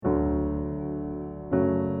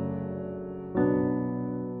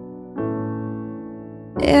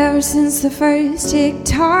Ever since the first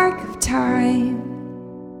tick-tock of time,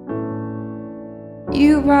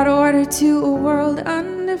 you brought order to a world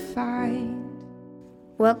undefined.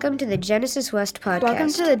 Welcome to the Genesis West Podcast. Welcome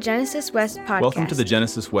to the Genesis West Podcast. Welcome to the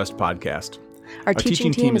Genesis West Podcast. Our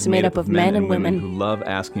teaching team is made up of men and women who love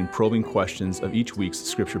asking probing questions of each week's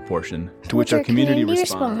scripture portion, to which our community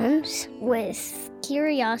responds with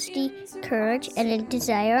curiosity, courage, and a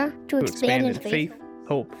desire to expand in faith,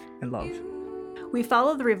 hope, and love. We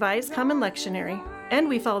follow the Revised Common Lectionary, and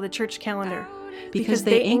we follow the church calendar, because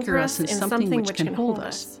they anchor us in something which can hold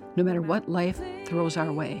us, no matter what life throws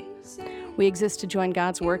our way. We exist to join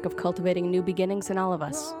God's work of cultivating new beginnings in all of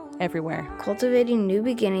us, everywhere. Cultivating new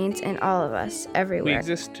beginnings in all of us, everywhere. We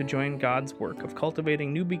exist to join God's work of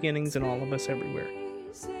cultivating new beginnings in all of us, everywhere.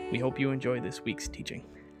 We hope you enjoy this week's teaching.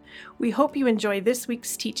 We hope you enjoy this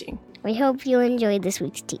week's teaching. We hope you enjoy this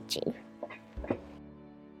week's teaching.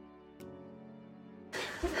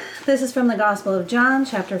 This is from the Gospel of John,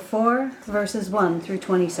 chapter 4, verses 1 through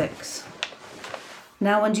 26.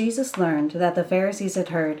 Now when Jesus learned that the Pharisees had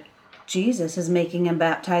heard, Jesus is making and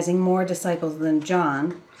baptizing more disciples than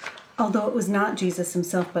John, although it was not Jesus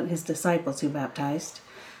himself but his disciples who baptized,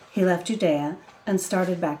 he left Judea and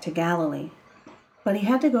started back to Galilee. But he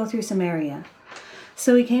had to go through Samaria.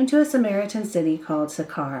 So he came to a Samaritan city called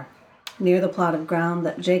Sychar, near the plot of ground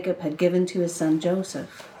that Jacob had given to his son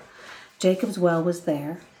Joseph. Jacob's well was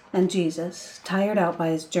there, and Jesus, tired out by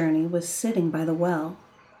his journey, was sitting by the well.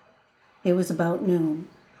 It was about noon.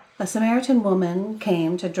 A Samaritan woman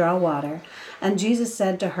came to draw water, and Jesus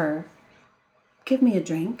said to her, "Give me a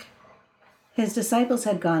drink." His disciples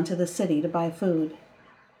had gone to the city to buy food.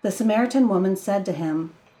 The Samaritan woman said to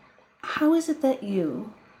him, "How is it that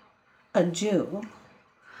you, a Jew,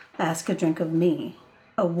 ask a drink of me,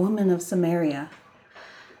 a woman of Samaria?"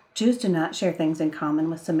 Jews do not share things in common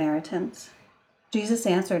with Samaritans. Jesus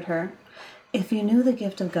answered her, "If you knew the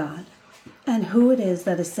gift of God, and who it is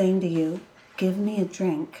that is saying to you, 'Give me a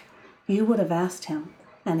drink,' you would have asked him,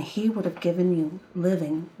 and he would have given you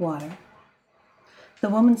living water." The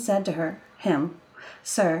woman said to him,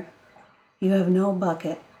 "Sir, you have no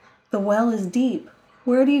bucket. The well is deep.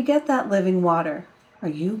 Where do you get that living water? Are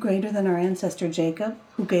you greater than our ancestor Jacob,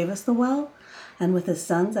 who gave us the well, and with his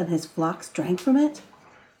sons and his flocks drank from it?"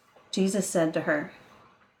 Jesus said to her,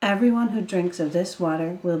 "Everyone who drinks of this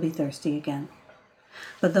water will be thirsty again.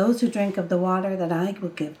 But those who drink of the water that I will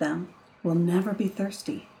give them will never be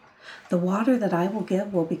thirsty. The water that I will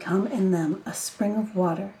give will become in them a spring of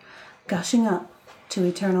water, gushing up to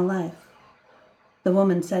eternal life." The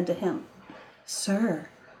woman said to him, "Sir,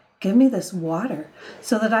 give me this water,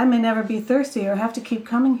 so that I may never be thirsty or have to keep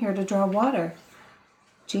coming here to draw water."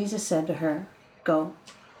 Jesus said to her, "Go,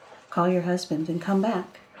 call your husband and come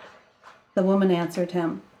back." The woman answered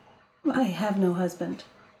him, "I have no husband."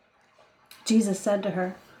 Jesus said to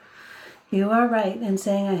her, "You are right in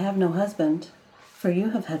saying I have no husband, for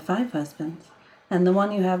you have had 5 husbands, and the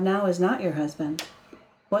one you have now is not your husband.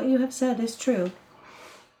 What you have said is true."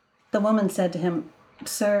 The woman said to him,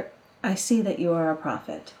 "Sir, I see that you are a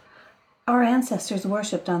prophet. Our ancestors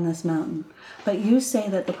worshipped on this mountain, but you say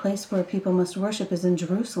that the place where people must worship is in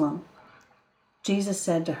Jerusalem." Jesus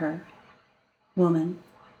said to her, "Woman,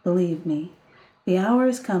 believe me, the hour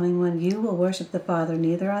is coming when you will worship the Father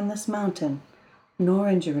neither on this mountain nor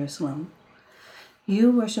in Jerusalem. You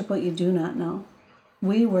worship what you do not know.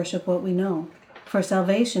 We worship what we know, for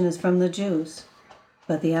salvation is from the Jews.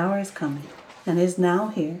 But the hour is coming, and is now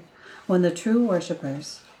here, when the true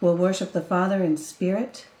worshipers will worship the Father in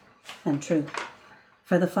spirit and truth.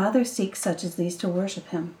 For the Father seeks such as these to worship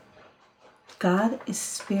him. God is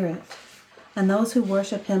spirit, and those who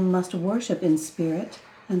worship him must worship in spirit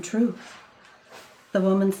and truth." The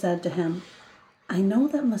woman said to him, "I know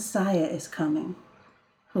that Messiah is coming,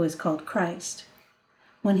 who is called Christ.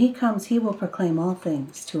 When he comes, he will proclaim all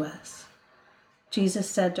things to us." Jesus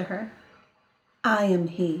said to her, "I am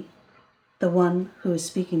he, the one who is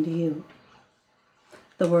speaking to you."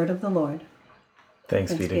 The word of the Lord.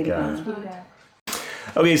 Thanks be to God.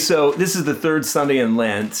 Okay, so this is the third Sunday in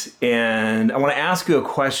Lent, and I want to ask you a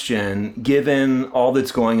question, given all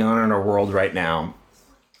that's going on in our world right now.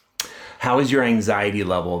 How is your anxiety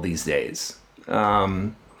level these days?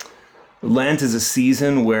 Lent is a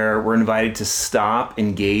season where we're invited to stop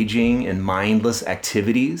engaging in mindless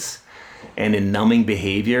activities and in numbing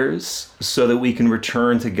behaviors so that we can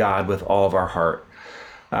return to God with all of our heart.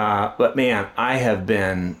 But man, I have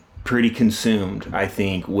been pretty consumed, I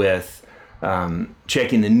think, with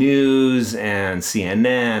checking the news and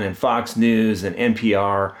CNN and Fox News and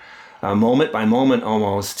NPR, moment by moment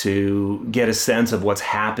almost, to get a sense of what's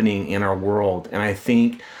happening in our world. And I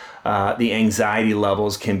think the anxiety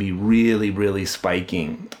levels can be really, really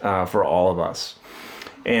spiking for all of us.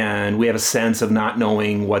 And we have a sense of not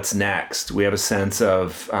knowing what's next. We have a sense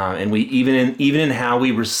of, and we even in how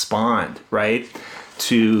we respond, right,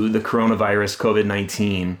 to the coronavirus,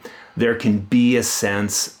 COVID-19, there can be a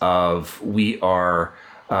sense of we are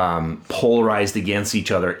polarized against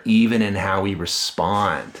each other, even in how we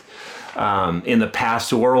respond. In the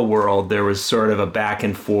pastoral world, there was sort of a back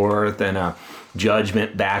and forth and a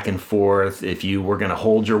judgment back and forth if you were going to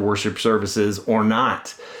hold your worship services or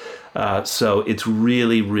not. So it's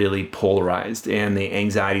really, really polarized, and the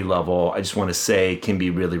anxiety level, I just want to say, can be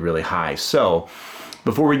really, really high. So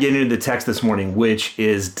before we get into the text this morning, which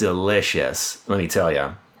is delicious, let me tell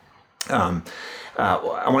you, I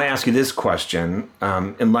want to ask you this question.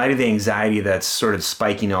 In light of the anxiety that's sort of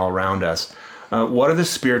spiking all around us, what are the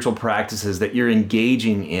spiritual practices that you're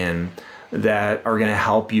engaging in that are going to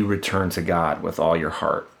help you return to God with all your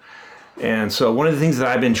heart? And so one of the things that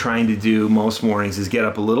I've been trying to do most mornings is get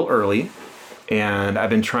up a little early, and I've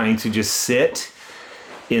been trying to just sit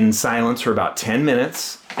in silence for about 10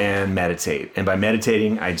 minutes and meditate. And by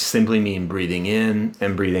meditating, I simply mean breathing in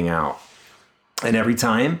and breathing out. And every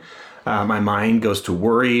time my mind goes to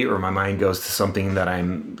worry, or my mind goes to something that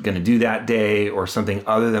I'm going to do that day, or something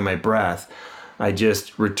other than my breath, I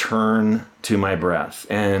just return to my breath.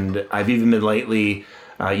 And I've even been lately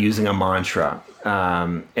using a mantra.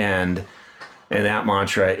 And that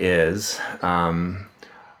mantra is, I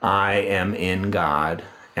am in God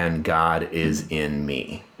and God is in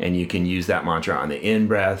me. And you can use that mantra on the in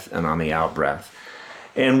breath and on the out breath.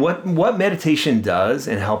 And what meditation does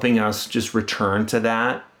in helping us just return to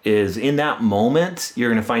that is, in that moment, you're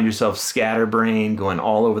going to find yourself scatterbrained, going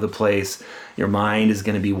all over the place. Your mind is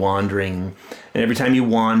going to be wandering. And every time you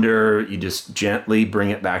wander, you just gently bring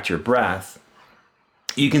it back to your breath.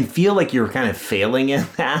 You can feel like you're kind of failing in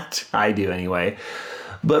that. I do anyway.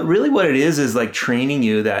 But really what it is like training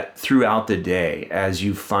you that throughout the day, as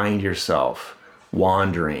you find yourself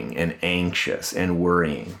wandering and anxious and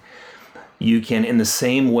worrying, you can, in the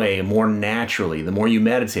same way, more naturally, the more you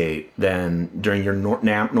meditate than during your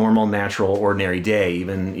normal, natural, ordinary day,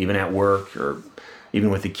 even at work, or even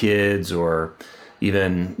with the kids, or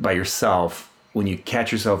even by yourself, when you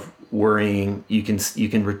catch yourself worrying, you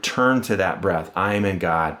can return to that breath. I am in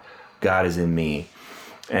God, God is in me,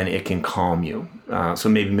 and it can calm you. So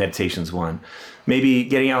maybe meditation's one. Maybe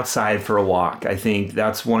getting outside for a walk. I think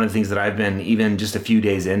that's one of the things that I've been, even just a few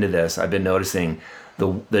days into this, I've been noticing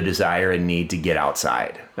the desire and need to get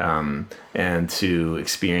outside and to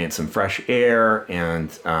experience some fresh air. And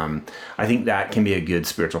I think that can be a good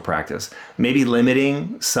spiritual practice. Maybe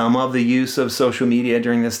limiting some of the use of social media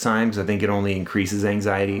during this time, because I think it only increases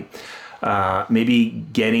anxiety. Maybe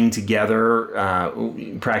getting together,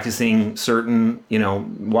 practicing certain,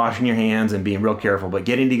 washing your hands and being real careful, but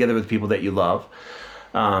getting together with people that you love.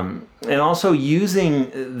 And also using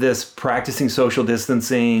this practicing social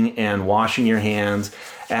distancing and washing your hands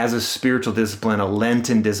as a spiritual discipline, a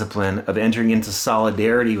Lenten discipline of entering into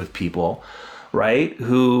solidarity with people, right?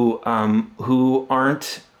 Who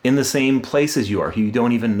aren't in the same place as you are, who you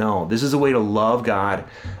don't even know. This is a way to love God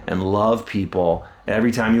and love people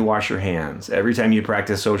every time you wash your hands, every time you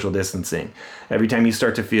practice social distancing, every time you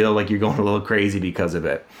start to feel like you're going a little crazy because of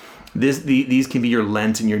it. These can be your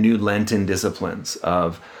new Lenten disciplines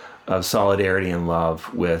of solidarity and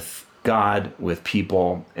love with God, with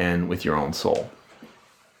people, and with your own soul.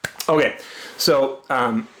 Okay, so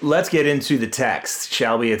let's get into the text,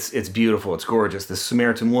 shall we? It's beautiful. It's gorgeous. The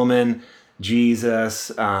Samaritan woman, Jesus,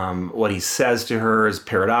 what he says to her is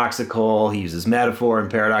paradoxical. He uses metaphor and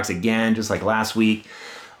paradox again, just like last week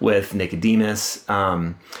with Nicodemus.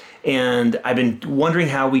 And I've been wondering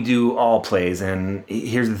how we do all plays. And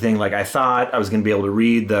here's the thing, I thought I was going to be able to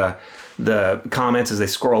read the comments as they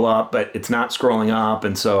scroll up, but it's not scrolling up.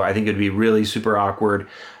 And so I think it'd be really super awkward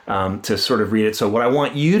to sort of read it. So what I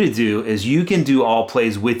want you to do is you can do all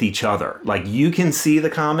plays with each other. You can see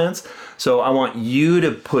the comments. So I want you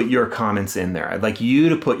to put your comments in there. I'd like you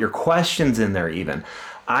to put your questions in there even.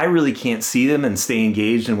 I really can't see them and stay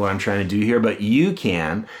engaged in what I'm trying to do here, but you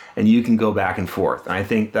can, and you can go back and forth. And I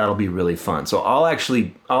think that'll be really fun. So I'll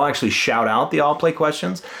actually shout out the all play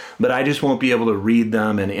questions, but I just won't be able to read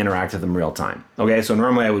them and interact with them real time. Okay, so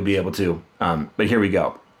normally I would be able to, but here we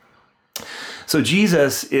go. So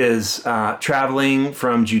Jesus is traveling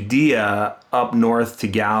from Judea up north to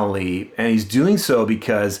Galilee, and he's doing so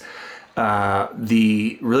because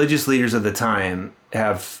the religious leaders of the time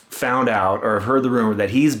have found out or have heard the rumor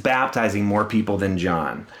that he's baptizing more people than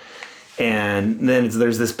John. And then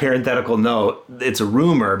there's this parenthetical note. It's a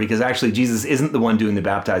rumor because actually Jesus isn't the one doing the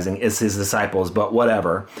baptizing. It's his disciples, but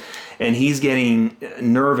whatever. And he's getting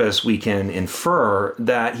nervous, we can infer,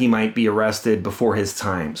 that he might be arrested before his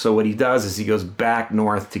time. So what he does is he goes back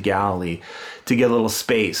north to Galilee to get a little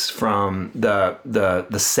space from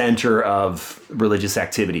the center of religious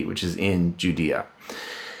activity, which is in Judea.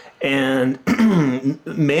 And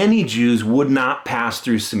many Jews would not pass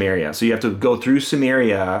through Samaria. So you have to go through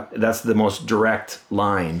Samaria. That's the most direct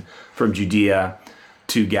line from Judea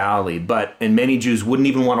to Galilee. And many Jews wouldn't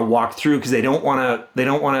even want to walk through because they want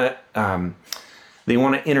to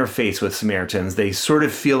interface with Samaritans. They sort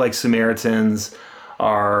of feel like Samaritans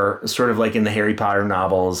are sort of like in the Harry Potter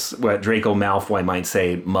novels, what Draco Malfoy might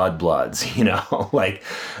say, mudbloods,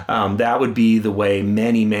 that would be the way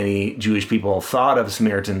many Jewish people thought of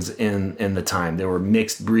Samaritans in the time. They were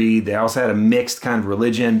mixed breed. They also had a mixed kind of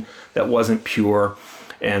religion that wasn't pure.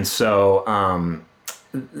 And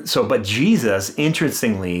but Jesus,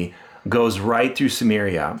 interestingly, goes right through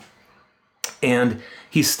Samaria, and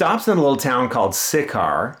he stops in a little town called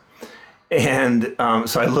Sychar. And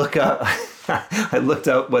so I looked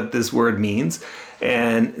up what this word means,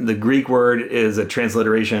 and the Greek word is a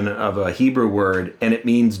transliteration of a Hebrew word, and it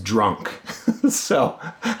means drunk. So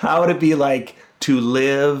how would it be like to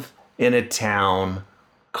live in a town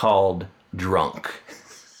called Drunk?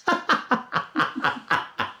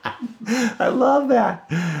 I love that.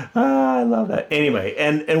 I love that. Anyway,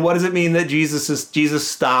 and what does it mean that Jesus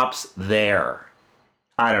stops there?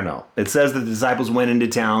 I don't know. It says that the disciples went into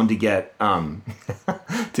town to get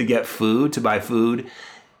food, to buy food.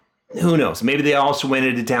 Who knows? Maybe they also went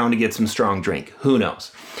into town to get some strong drink. Who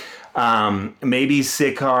knows? Maybe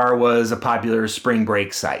Sychar was a popular spring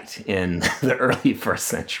break site in the early 1st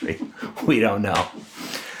century. We don't know.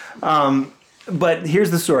 But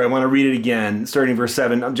here's the story. I want to read it again, starting verse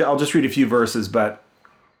 7. I'll just read a few verses, but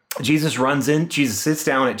Jesus sits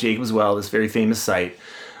down at Jacob's Well, this very famous site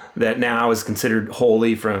that now is considered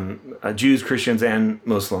holy from Jews, Christians, and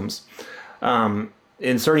Muslims.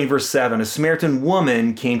 In starting verse 7, a Samaritan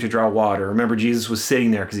woman came to draw water. Remember, Jesus was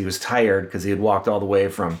sitting there because he was tired, because he had walked all the way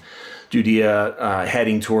from Judea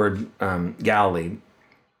heading toward Galilee.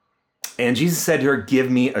 And Jesus said to her,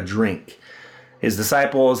 "Give me a drink." His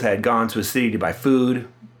disciples had gone to a city to buy food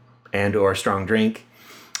and or strong drink.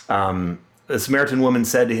 The Samaritan woman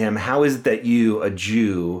said to him, "How is it that you, a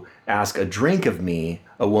Jew, ask a drink of me,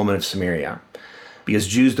 a woman of Samaria?" Because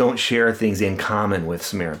Jews don't share things in common with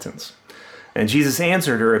Samaritans. And Jesus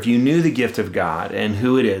answered her, "If you knew the gift of God and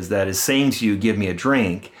who it is that is saying to you, 'Give me a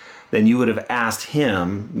drink,' then you would have asked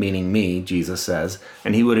him," meaning me, Jesus says,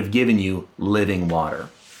 "and he would have given you living water."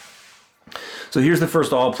 So here's the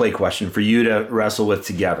first all play question for you to wrestle with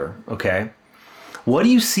together, okay? What do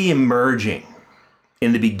you see emerging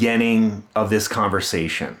in the beginning of this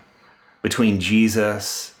conversation between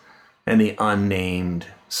Jesus and the unnamed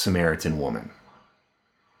Samaritan woman?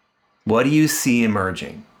 What do you see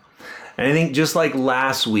emerging? And I think just like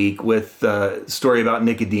last week with the story about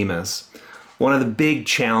Nicodemus, one of the big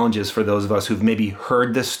challenges for those of us who've maybe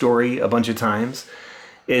heard this story a bunch of times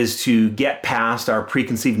is to get past our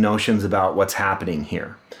preconceived notions about what's happening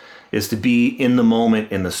here, is to be in the moment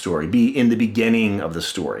in the story, be in the beginning of the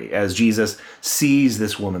story as Jesus sees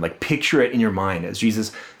this woman. Like, picture it in your mind as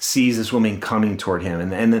Jesus sees this woman coming toward him,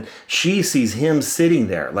 and then she sees him sitting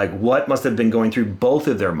there. Like, what must have been going through both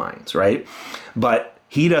of their minds, right? But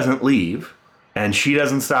he doesn't leave, and she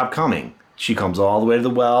doesn't stop coming. She comes all the way to the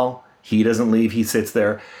well. He doesn't leave. He sits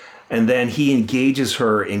there. And then he engages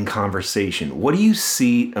her in conversation. What do you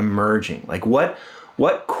see emerging? Like, what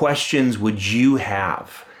questions would you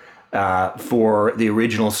have for the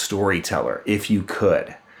original storyteller if you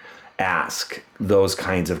could ask those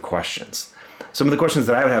kinds of questions? Some of the questions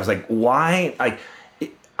that I would have is like, why?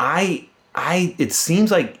 It seems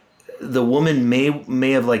like the woman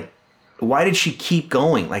may have like, why did she keep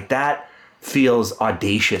going? Like, that feels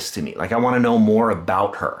audacious to me. Like, I want to know more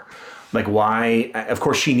about her. Like, why? Of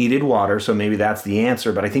course, she needed water, so maybe that's the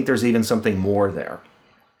answer, but I think there's even something more there.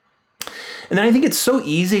 And then I think it's so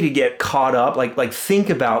easy to get caught up. Like think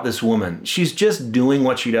about this woman. She's just doing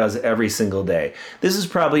what she does every single day. This is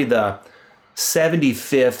probably the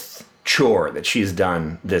 75th chore that she's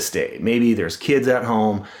done this day. Maybe there's kids at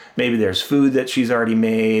home. Maybe there's food that she's already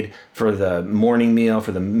made for the morning meal,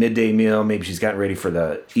 for the midday meal. Maybe she's gotten ready for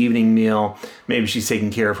the evening meal. Maybe she's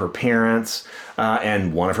taking care of her parents.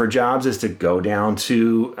 And one of her jobs is to go down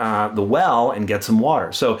to the well and get some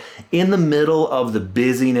water. So in the middle of the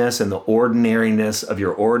busyness and the ordinariness of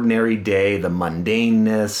your ordinary day, the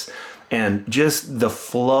mundaneness, and just the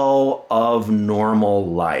flow of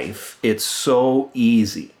normal life, it's so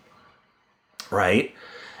easy right?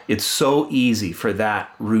 It's so easy for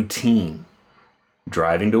that routine.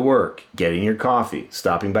 Driving to work, getting your coffee,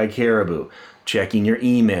 stopping by Caribou, checking your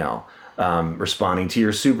email, responding to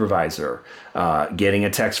your supervisor, getting a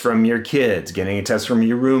text from your kids, getting a text from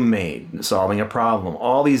your roommate, solving a problem,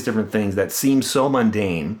 all these different things that seem so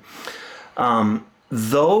mundane.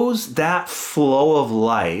 That flow of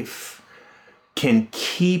life can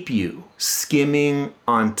keep you skimming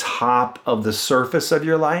on top of the surface of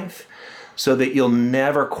your life so that you'll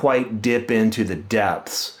never quite dip into the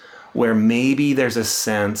depths where maybe there's a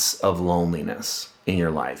sense of loneliness in your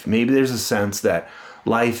life. Maybe there's a sense that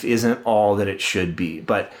life isn't all that it should be,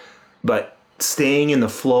 but staying in the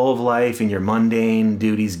flow of life, in your mundane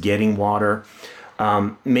duties, getting water,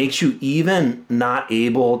 makes you even not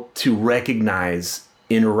able to recognize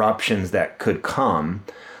interruptions that could come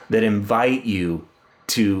that invite you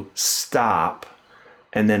to stop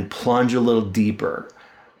and then plunge a little deeper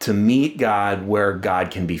to meet God where God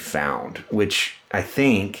can be found, which I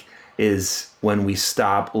think is when we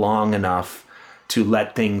stop long enough to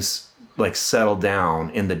let things like settle down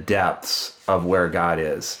in the depths of where God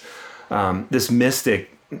is. This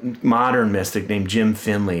modern mystic named Jim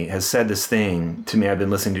Finley has said this thing to me. I've been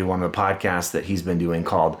listening to one of the podcasts that he's been doing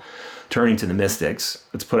called Turning to the Mystics.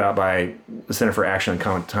 It's put out by the Center for Action and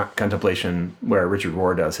Contemplation, where Richard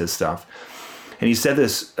Rohr does his stuff. And he said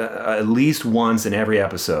this at least once in every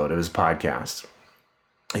episode of his podcast.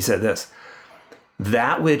 He said this: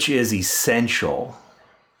 that which is essential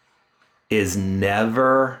is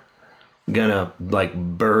never gonna like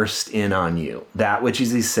burst in on you. That which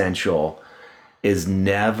is essential is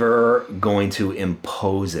never going to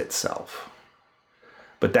impose itself.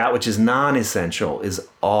 But that which is non-essential is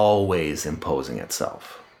always imposing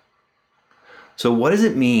itself. So what does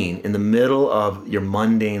it mean in the middle of your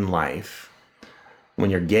mundane life, when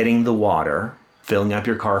you're getting the water, filling up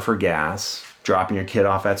your car for gas, dropping your kid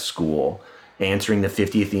off at school, answering the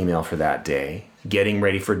 50th email for that day, getting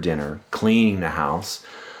ready for dinner, cleaning the house,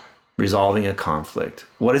 resolving a conflict?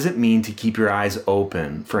 What does it mean to keep your eyes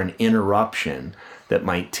open for an interruption that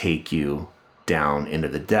might take you down into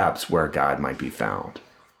the depths where God might be found?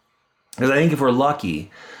 Because I think if we're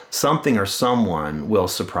lucky, something or someone will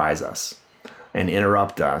surprise us and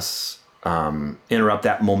interrupt us, interrupt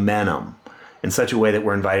that momentum in such a way that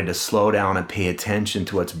we're invited to slow down and pay attention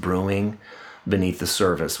to what's brewing beneath the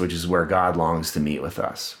surface, which is where God longs to meet with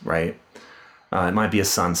us, right? It might be a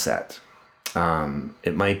sunset.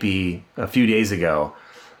 It might be a few days ago.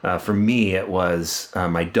 For me, it was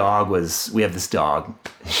my dog we have this dog.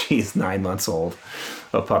 She's 9 months old,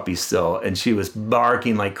 a puppy still, and she was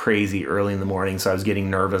barking like crazy early in the morning. So I was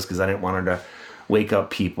getting nervous because I didn't want her to wake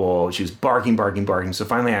up people. She was barking. So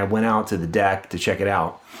finally I went out to the deck to check it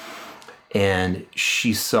out. And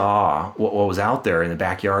she saw what was out there in the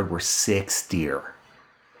backyard were 6 deer.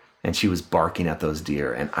 And she was barking at those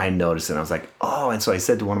deer. And I noticed it. And I was like, oh. And so I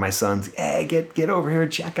said to one of my sons, hey, get over here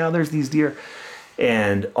and check out. There's these deer.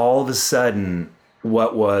 And all of a sudden,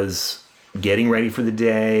 what was getting ready for the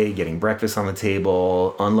day, getting breakfast on the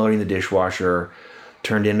table, unloading the dishwasher,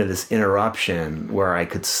 turned into this interruption where I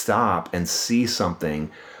could stop and see something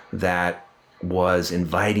that was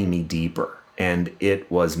inviting me deeper. And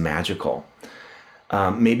it was magical.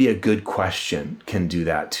 Maybe a good question can do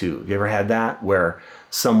that too. Have you ever had that where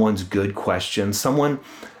someone's good question, someone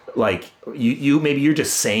like you maybe you're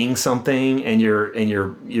just saying something and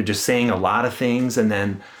you're just saying a lot of things, and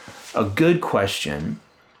then a good question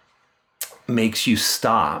makes you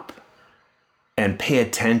stop and pay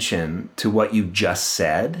attention to what you just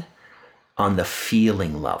said on the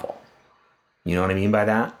feeling level. You know what I mean by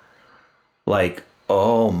that? Like,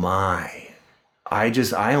 oh my,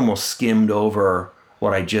 I almost skimmed over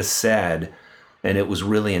what I just said and it was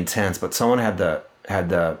really intense, but someone had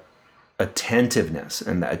the attentiveness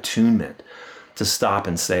and the attunement to stop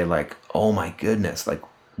and say like, oh my goodness, like,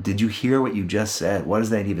 did you hear what you just said? What does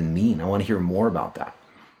that even mean? I want to hear more about that.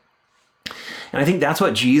 And I think that's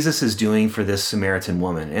what Jesus is doing for this Samaritan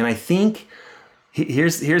woman. And I think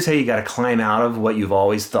here's how you got to climb out of what you've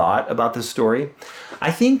always thought about this story.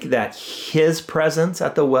 I think that his presence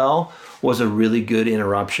at the well was a really good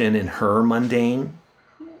interruption in her mundane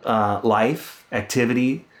life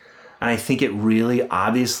activity. And I think it really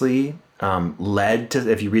obviously led to,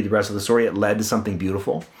 if you read the rest of the story, it led to something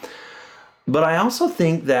beautiful. But I also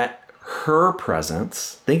think that her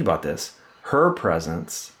presence, think about this, her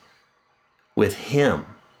presence with him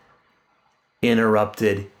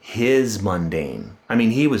interrupted his mundane. I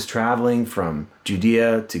mean, he was traveling from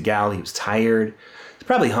Judea to Galilee. He was tired. He's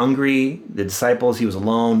probably hungry. The disciples, he was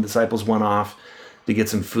alone. The disciples went off to get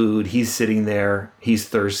some food. He's sitting there. He's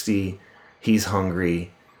thirsty. He's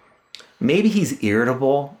hungry. maybe he's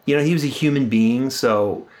irritable. You know, he was a human being,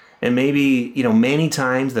 so, and maybe, you know, many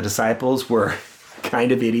times the disciples were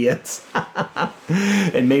kind of idiots.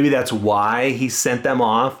 And maybe that's why he sent them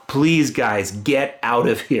off. Please, guys, get out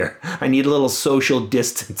of here. I need a little social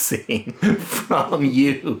distancing from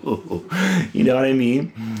you. You know what I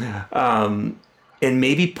mean? And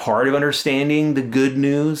maybe part of understanding the good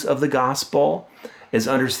news of the gospel is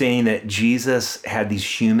understanding that Jesus had these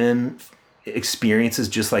human experiences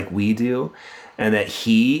just like we do, and that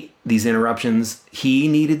he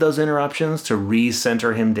needed those interruptions to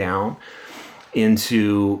recenter him down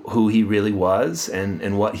into who he really was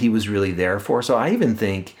and what he was really there for. So I even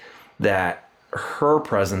think that her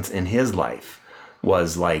presence in his life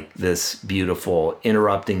was like this beautiful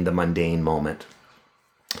interrupting the mundane moment.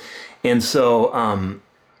 And so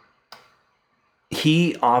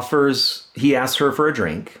he asks her for a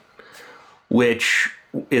drink, which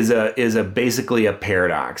is basically a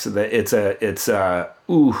paradox. It's a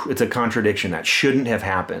contradiction that shouldn't have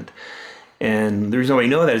happened. And the reason why we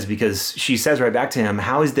know that is because she says right back to him,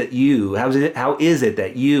 how is it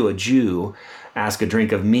that you, a Jew, ask a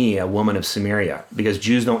drink of me, a woman of Samaria? Because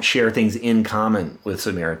Jews don't share things in common with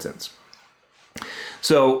Samaritans.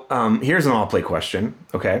 So here's an all-play question,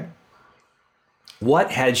 okay? What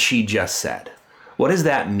had she just said? What does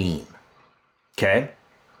that mean? Okay?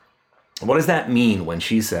 What does that mean when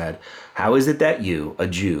she said, how is it that you, a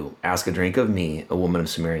Jew, ask a drink of me, a woman of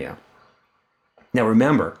Samaria? Now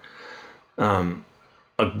remember,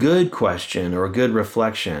 a good question or a good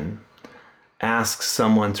reflection asks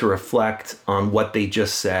someone to reflect on what they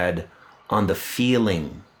just said on the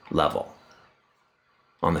feeling level.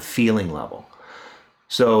 On the feeling level.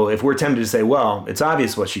 So if we're tempted to say, well, it's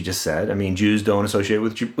obvious what she just said. I mean, Jews don't associate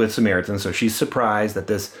with Samaritans, so she's surprised that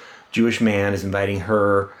this Jewish man is inviting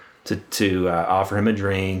her to offer him a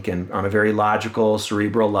drink, and on a very logical,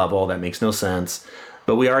 cerebral level, that makes no sense.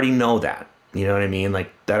 But we already know that. You know what I mean?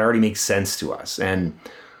 Like, that already makes sense to us. And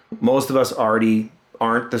most of us already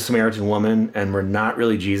aren't the Samaritan woman, and we're not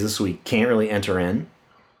really Jesus, so we can't really enter in.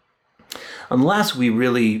 Unless we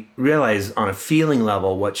really realize on a feeling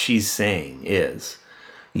level what she's saying is,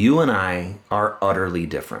 you and I are utterly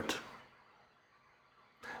different.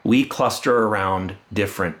 We cluster around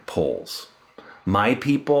different poles. My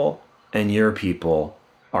people and your people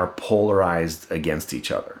are polarized against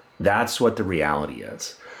each other. That's what the reality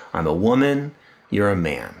is. I'm a woman, you're a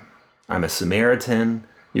man. I'm a Samaritan,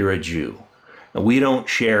 you're a Jew. And we don't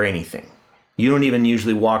share anything. You don't even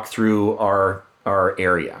usually walk through our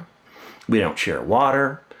area. We don't share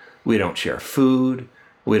water, we don't share food,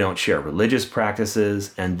 we don't share religious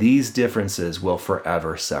practices, and these differences will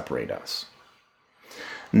forever separate us.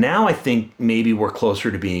 Now I think maybe we're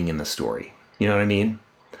closer to being in the story. You know what I mean?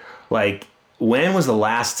 Like, when was the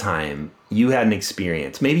last time you had an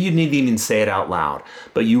experience? Maybe you didn't even say it out loud,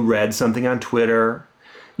 but you read something on Twitter,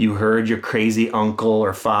 you heard your crazy uncle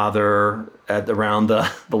or father around the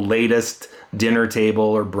latest dinner table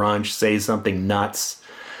or brunch say something nuts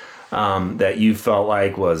that you felt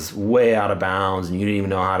like was way out of bounds and you didn't even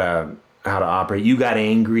know how to operate. You got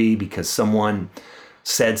angry because someone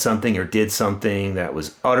said something or did something that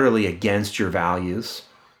was utterly against your values.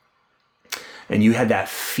 And you had that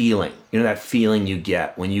feeling, that feeling you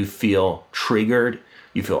get when you feel triggered,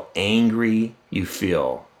 you feel angry, you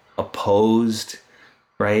feel opposed,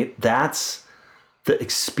 right? That's the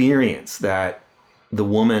experience that the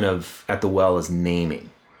woman at the well is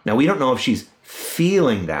naming. Now, we don't know if she's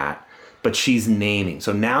feeling that, but she's naming.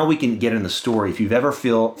 So now we can get in the story. If you've ever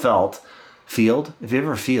felt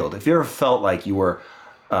like you were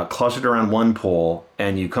clustered around one pole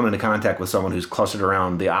and you come into contact with someone who's clustered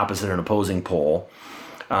around the opposite and opposing pole,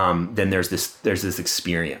 then there's this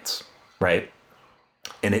experience, right?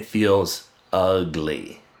 And it feels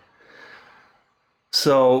ugly.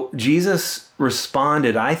 So Jesus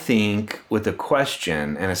responded, I think, with a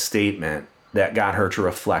question and a statement that got her to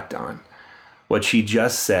reflect on what she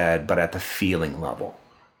just said, but at the feeling level.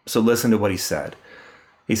 So listen to what he said.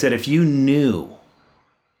 He said, if you knew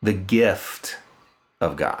the gift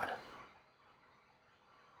of God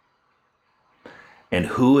and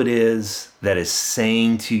who it is that is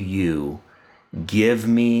saying to you, give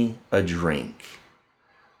me a drink,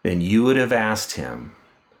 then you would have asked him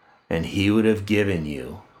and he would have given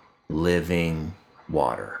you living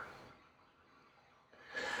water.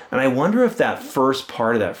 And I wonder if that first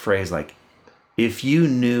part of that phrase, like, if you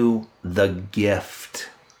knew the gift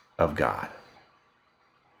of God.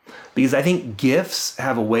 Because I think gifts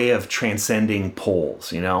have a way of transcending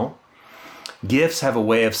poles, Gifts have a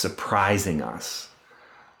way of surprising us,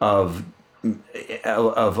 of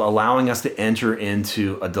of allowing us to enter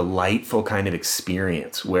into a delightful kind of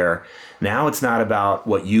experience where now it's not about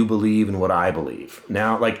what you believe and what I believe.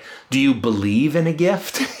 Now, like, do you believe in a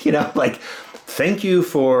gift? Like, thank you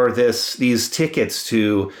for these tickets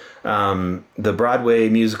to the Broadway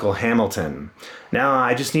musical Hamilton. Now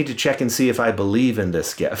I just need to check and see if I believe in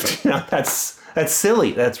this gift. That's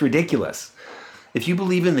silly. That's ridiculous. If you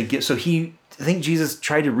believe in the gift, I think Jesus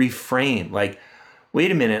tried to reframe, like,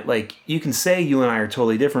 wait a minute, like, you can say you and I are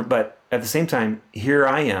totally different, but at the same time, here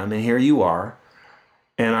I am and here you are,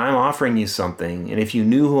 and I'm offering you something. And if you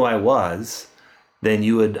knew who I was, then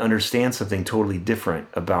you would understand something totally different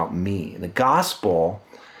about me. And the gospel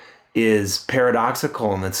is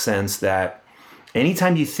paradoxical in the sense that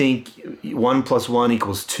anytime you think 1 + 1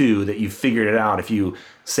 = 2, that you've figured it out, if you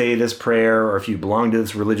say this prayer or if you belong to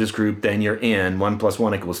this religious group, then you're in, 1 +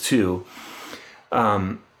 1 = 2.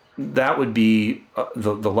 That would be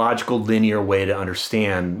the logical linear way to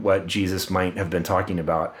understand what Jesus might have been talking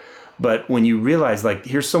about. But when you realize, like,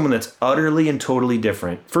 here's someone that's utterly and totally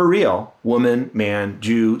different, for real, woman, man,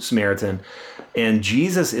 Jew, Samaritan, and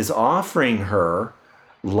Jesus is offering her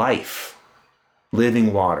life,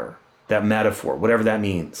 living water, that metaphor, whatever that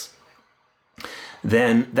means,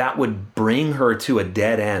 then that would bring her to a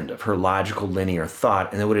dead end of her logical linear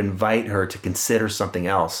thought, and it would invite her to consider something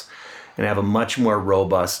else and have a much more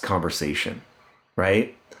robust conversation,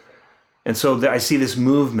 right? And so I see this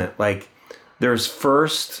movement, like, there's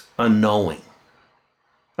first a knowing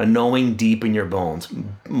deep in your bones,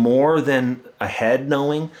 more than a head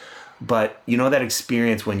knowing, but that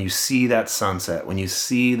experience when you see that sunset, when you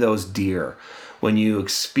see those deer, when you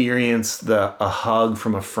experience a hug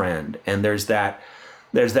from a friend, and there's that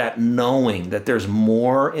knowing that there's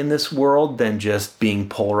more in this world than just being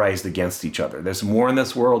polarized against each other. There's more in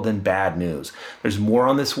this world than bad news. There's more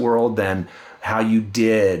on this world than how you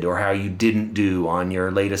did or how you didn't do on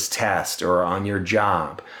your latest test or on your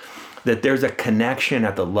job. That there's a connection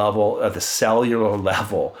at the cellular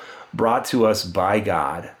level brought to us by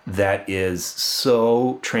God that is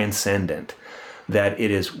so transcendent that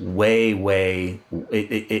it is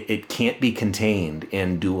it can't be contained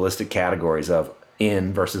in dualistic categories of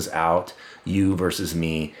in versus out, you versus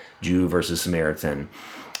me, Jew versus Samaritan.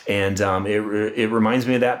 And it reminds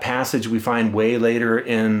me of that passage we find way later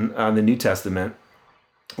in the New Testament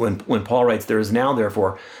when Paul writes, there is now,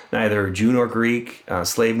 therefore, neither Jew nor Greek,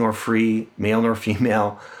 slave nor free, male nor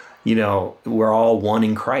female, we're all one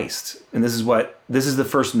in Christ. And this is the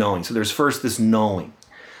first knowing. So there's first this knowing,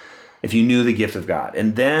 if you knew the gift of God.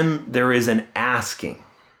 And then there is an asking,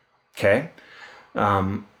 okay?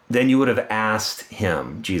 Then you would have asked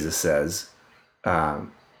him, Jesus says, and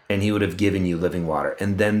he would have given you living water.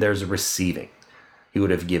 And then there's a receiving. He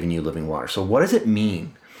would have given you living water. So what does it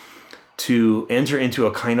mean to enter into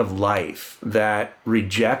a kind of life that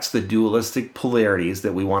rejects the dualistic polarities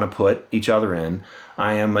that we want to put each other in?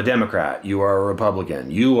 I am a Democrat. You are a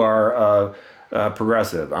Republican. You are a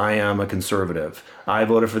progressive. I am a conservative. I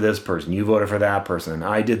voted for this person. You voted for that person.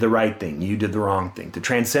 I did the right thing. You did the wrong thing. To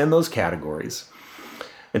transcend those categories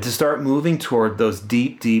and to start moving toward those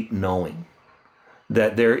deep, deep knowing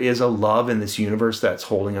that there is a love in this universe that's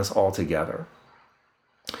holding us all together.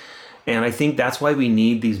 And I think that's why we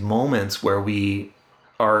need these moments where we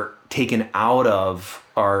are taken out of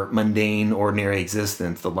our mundane, ordinary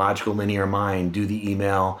existence, the logical, linear mind, do the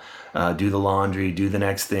email, do the laundry, do the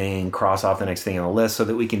next thing, cross off the next thing on the list, so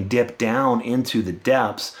that we can dip down into the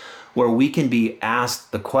depths where we can be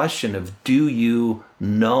asked the question of, do you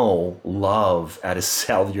know love at a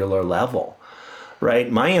cellular level, right?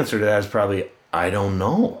 My answer to that is probably, I don't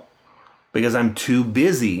know, because I'm too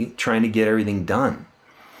busy trying to get everything done.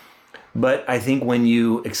 But I think when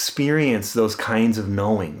you experience those kinds of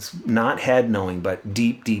knowings, not head knowing, but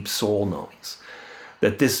deep, deep soul knowings,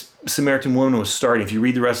 that this Samaritan woman was starting, if you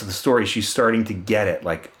read the rest of the story, she's starting to get it,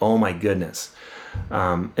 like, oh my goodness.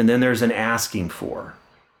 And then there's an asking for,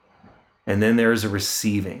 and then there's a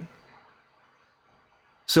receiving.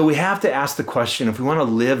 So we have to ask the question, if we want to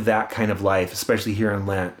live that kind of life, especially here in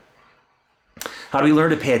Lent, how do we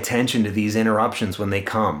learn to pay attention to these interruptions when they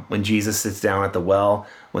come? When Jesus sits down at the well,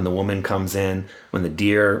 when the woman comes in, when the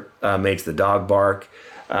deer makes the dog bark,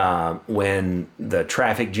 when the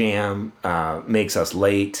traffic jam makes us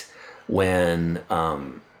late, when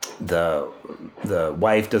the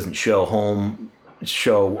wife doesn't show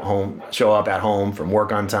up at home from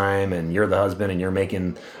work on time, and you're the husband and you're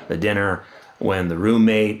making the dinner, when the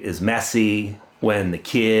roommate is messy, when the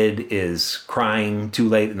kid is crying too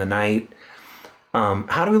late in the night.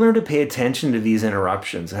 How do we learn to pay attention to these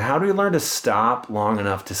interruptions? And how do we learn to stop long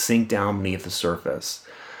enough to sink down beneath the surface?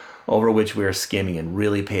 over which we are skimming, and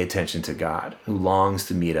really pay attention to God, who longs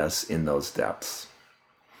to meet us in those depths.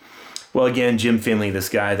 Well, again, Jim Finley, this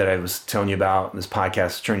guy that I was telling you about in this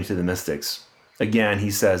podcast, Journey to the Mystics, again, he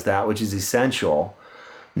says that which is essential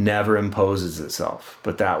never imposes itself,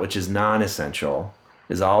 but that which is non-essential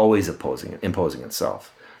is always imposing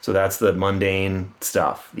itself. So that's the mundane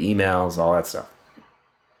stuff, the emails, all that stuff.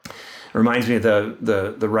 It reminds me of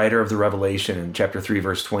the writer of the Revelation in chapter 3,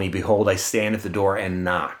 verse 20, "Behold, I stand at the door and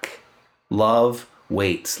knock." Love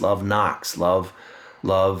waits, love knocks, love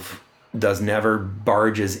does never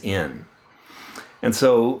barges in. And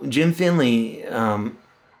so Jim Finley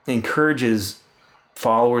encourages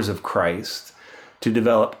followers of Christ to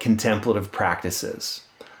develop contemplative practices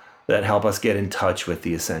that help us get in touch with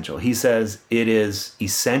the essential. He says it is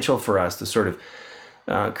essential for us to sort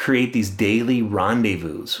of create these daily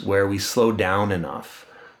rendezvous where we slow down enough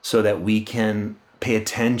so that we can pay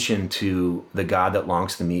attention to the God that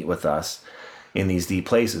longs to meet with us in these deep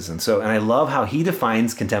places. And I love how he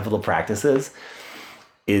defines contemplative practices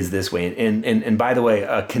is this way. And by the way,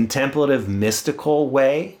 a contemplative, mystical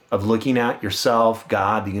way of looking at yourself,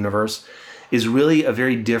 God, the universe, is really a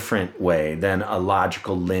very different way than a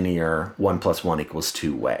logical, linear 1 + 1 =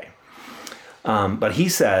 2 way. But he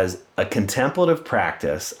says a contemplative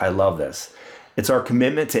practice, I love this, it's our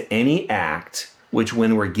commitment to any act which,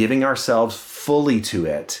 when we're giving ourselves fully to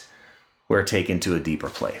it, we're taken to a deeper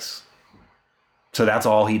place. So that's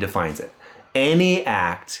all he defines it. Any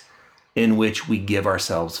act in which we give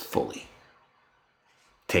ourselves fully.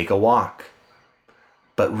 Take a walk,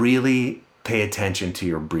 but really pay attention to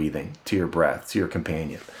your breathing, to your breath, to your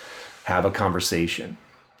companion. Have a conversation.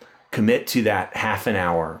 Commit to that half an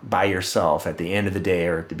hour by yourself at the end of the day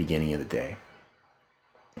or at the beginning of the day.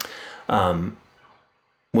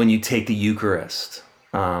 When you take the Eucharist,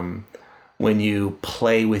 when you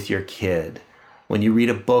play with your kid, when you read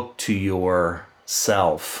a book to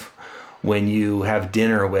yourself, when you have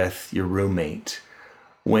dinner with your roommate,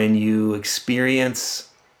 when you experience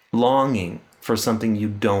longing for something you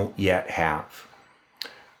don't yet have.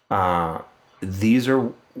 These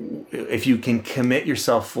are, if you can commit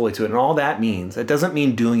yourself fully to it, and all that means, it doesn't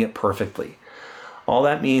mean doing it perfectly. All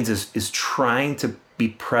that means is trying to be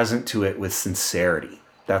present to it with sincerity.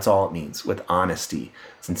 That's all it means, with honesty,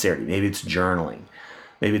 sincerity. Maybe it's journaling,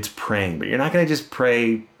 maybe it's praying, but you're not going to just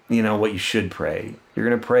pray, what you should pray. You're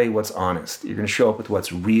going to pray what's honest. You're going to show up with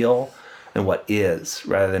what's real and what is,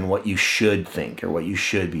 rather than what you should think or what you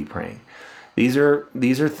should be praying. These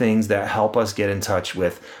are things that help us get in touch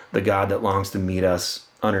with the God that longs to meet us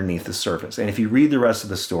underneath the surface. And if you read the rest of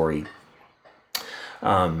the story,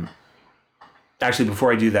 actually,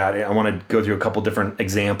 before I do that, I want to go through a couple different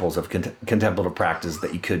examples of contemplative practice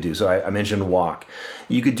that you could do. So I mentioned walk.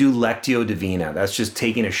 You could do Lectio Divina. That's just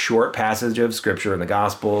taking a short passage of Scripture in the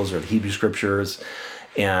Gospels or the Hebrew Scriptures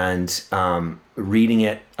and reading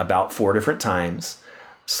it about 4 different times,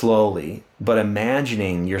 slowly, but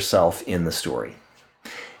imagining yourself in the story.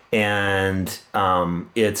 And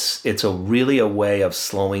it's really a way of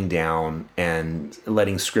slowing down and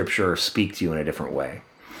letting Scripture speak to you in a different way.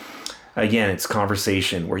 Again, it's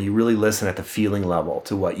conversation where you really listen at the feeling level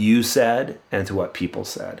to what you said and to what people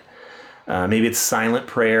said. Maybe it's silent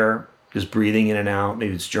prayer, just breathing in and out.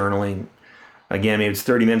 Maybe it's journaling. Again, maybe it's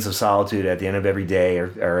 30 minutes of solitude at the end of every day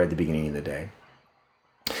or at the beginning of the day.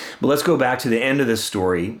 But let's go back to the end of this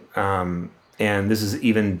story. And this is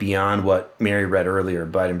even beyond what Mary read earlier.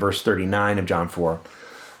 But in verse 39 of John 4,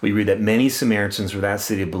 we read that many Samaritans from that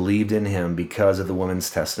city believed in him because of the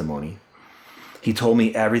woman's testimony. He told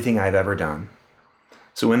me everything I've ever done.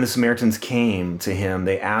 So when the Samaritans came to him,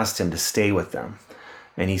 they asked him to stay with them.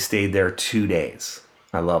 And he stayed there 2 days.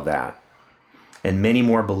 I love that. And many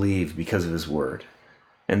more believed because of his word.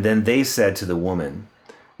 And then they said to the woman,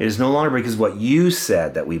 "It is no longer because of what you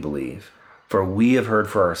said that we believe, for we have heard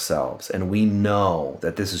for ourselves, and we know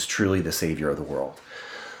that this is truly the Savior of the world."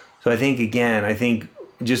 So I think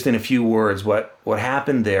just in a few words, what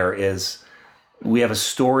happened there is we have a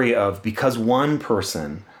story of, because one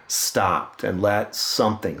person stopped and let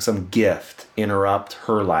some gift interrupt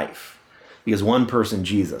her life, because one person,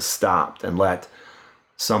 Jesus, stopped and let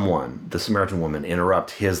someone, the Samaritan woman,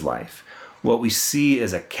 interrupt his life. What we see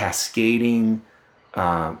is a cascading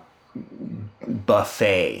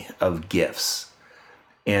buffet of gifts.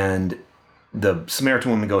 And the Samaritan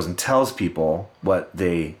woman goes and tells people what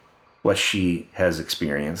she has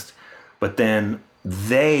experienced, but then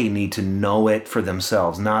they need to know it for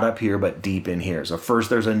themselves, not up here, but deep in here. So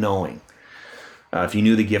first there's a knowing. If you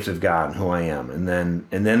knew the gift of God and who I am, and then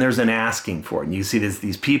there's an asking for it. And you see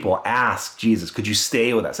these people ask Jesus, "Could you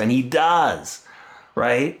stay with us?" And he does.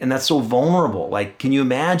 right? And that's so vulnerable. Like, can you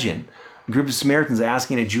imagine a group of Samaritans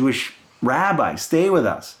asking a Jewish rabbi, stay with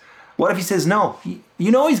us? What if he says no?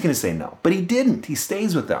 You know he's going to say no, but he didn't. He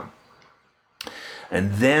stays with them.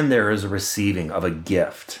 And then there is a receiving of a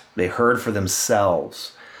gift. They heard for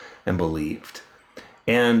themselves and believed.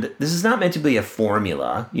 And this is not meant to be a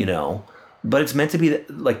formula, but it's meant to be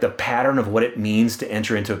like the pattern of what it means to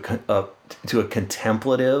enter into a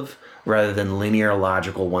contemplative rather than linear,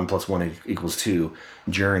 logical 1 + 1 = 2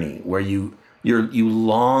 journey, where you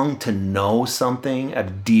long to know something at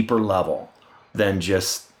a deeper level than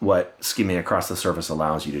just what skimming across the surface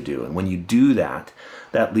allows you to do. And when you do that,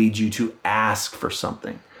 that leads you to ask for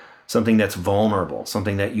something that's vulnerable,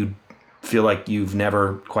 something that you feel like you've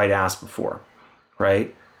never quite asked before,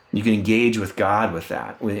 right? You can engage with God with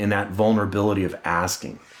that, in that vulnerability of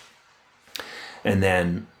asking. And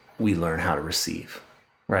then we learn how to receive,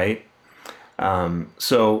 right?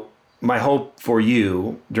 So my hope for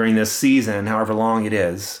you during this season, however long it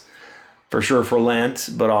is, for sure for Lent,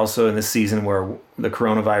 but also in this season where the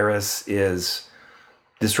coronavirus is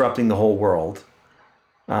disrupting the whole world,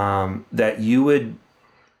 that you would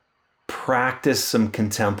practice some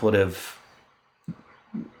contemplative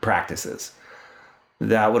practices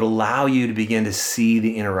that would allow you to begin to see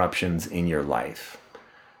the interruptions in your life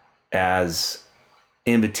as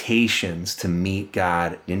invitations to meet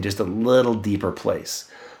God in just a little deeper place,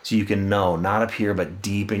 so you can know, not up here, but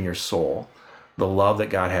deep in your soul, the love that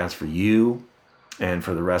God has for you and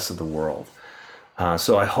for the rest of the world.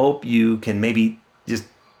 So I hope you can maybe just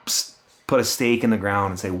put a stake in the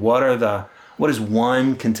ground and say, what is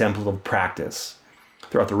one contemplative practice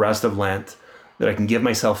throughout the rest of Lent that I can give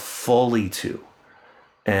myself fully to?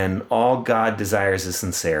 And all God desires is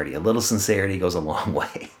sincerity. A little sincerity goes a long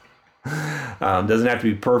way. Doesn't have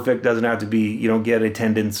to be perfect. Doesn't have to be, you don't get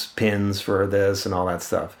attendance pins for this and all that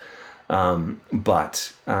stuff.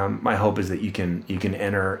 But my hope is that you can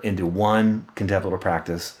enter into one contemplative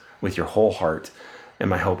practice with your whole heart. And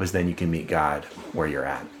my hope is then you can meet God where you're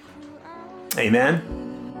at. Amen.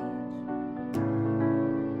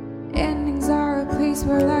 Endings are a place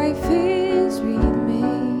where life is remade.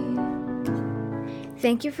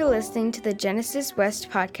 Thank you for listening to the Genesis West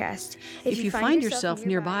podcast. If you find yourself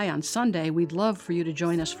nearby on Sunday, we'd love for you to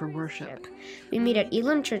join us for worship. We meet at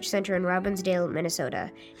Elam Church Center in Robbinsdale, Minnesota.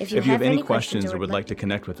 If you have any questions or would like to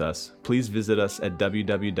connect with us, please visit us at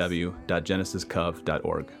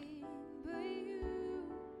www.genesiscov.org.